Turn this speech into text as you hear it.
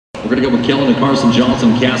We're going to go with Kellen and Carson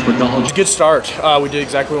Johnson, Casper College. Good start. We did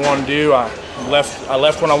exactly what we wanted to do. I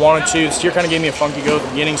left when I wanted to. The steer kind of gave me a funky go at the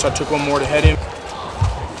beginning, so I took one more to head him.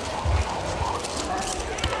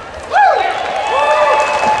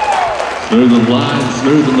 Smooth in the line,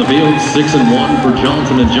 smooth in the field. 6-1 for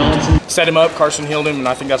Johnson and Johnson. Set him up, Carson healed him, and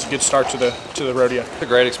I think that's a good start to the rodeo. It's a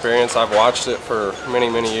great experience. I've watched it for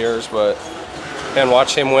many years, and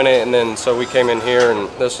watched him win it, and then so we came in here, and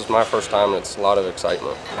this was my first time. It's a lot of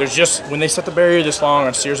excitement. There's just, when they set the barrier this long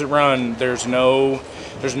on steers that run, there's no,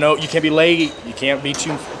 you can't be late, you can't be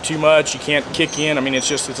too much, you can't kick in. I mean,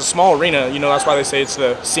 it's a small arena. You know, that's why they say it's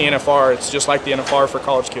the CNFR. It's just like the NFR for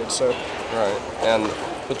college kids. So. Right, and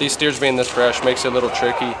with these steers being this fresh, makes it a little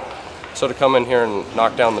tricky. So to come in here and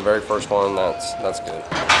knock down the very first one, that's good.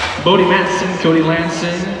 Bodie Matson, Cody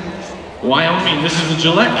Lansing, Wyoming. This is a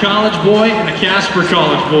Gillette College boy and a Casper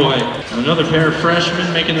College boy. And another pair of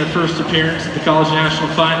freshmen making their first appearance at the College National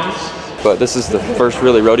Finals. But this is the first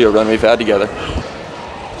really rodeo run we've had together.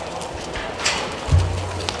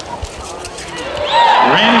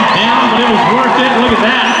 Ran him down, but it was worth it. Look at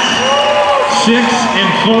that.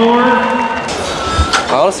 6-4.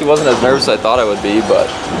 I honestly wasn't as nervous as I thought I would be, but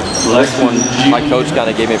the next one, my coach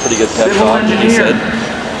kind of gave me a pretty good pep talk, and he said,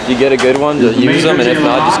 you get a good one, to use them, and if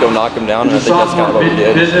not, just go knock them down, and I think that's kind of what we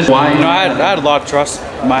did. You know, I had a lot of trust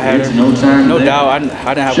in my header. No doubt, I didn't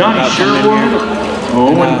have one doubt coming in here.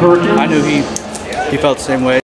 And, I knew he felt the same way.